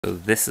So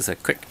this is a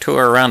quick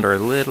tour around our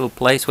little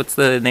place. What's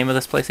the name of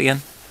this place again?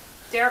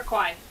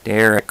 Ndarakwai.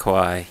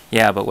 Ndarakwai.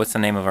 Yeah, but what's the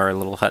name of our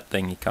little hut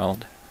thing you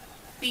called?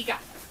 Mbega.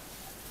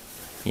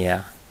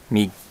 Yeah.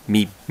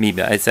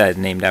 Mbega. It's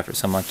named after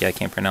some monkey. I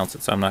can't pronounce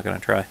it, so I'm not going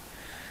to try.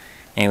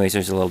 Anyways,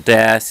 there's a little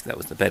desk. That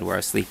was the bed where I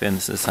was sleeping.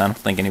 I don't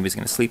think anybody's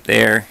going to sleep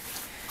there.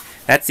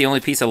 That's the only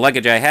piece of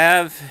luggage I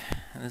have.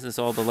 This is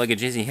all the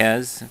luggage Izzy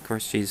has. Of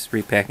course, she's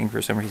repacking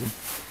for some reason.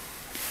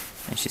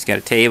 And she's got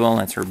a table.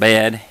 That's her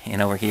bed.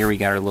 And over here we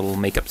got our little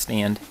makeup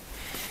stand.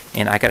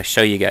 And I got to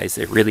show you guys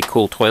a really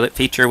cool toilet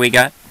feature we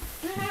got.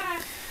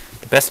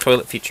 The best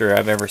toilet feature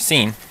I've ever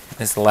seen.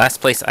 This is the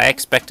last place I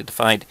expected to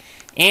find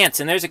ants.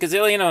 And there's a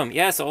gazillion of them.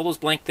 Yes, all those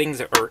blank things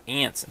are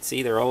ants. And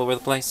see, they're all over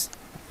the place.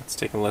 Let's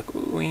take a look.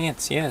 Ooh,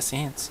 ants. Yes,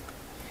 ants.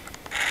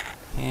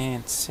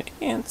 Ants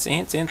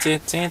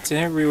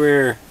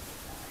everywhere.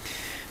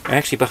 They're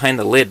actually behind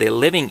the lid. They're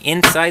living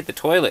inside the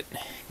toilet.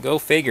 Go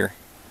figure.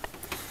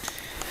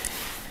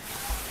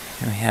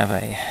 And we have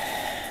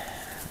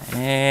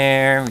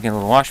there, we got a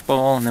little wash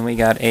bowl, and then we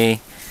got a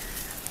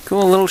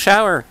cool little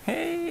shower.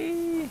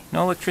 Hey,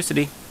 no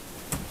electricity.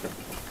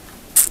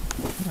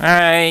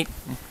 Alright,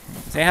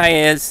 say hi,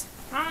 Iz.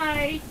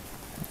 Hi.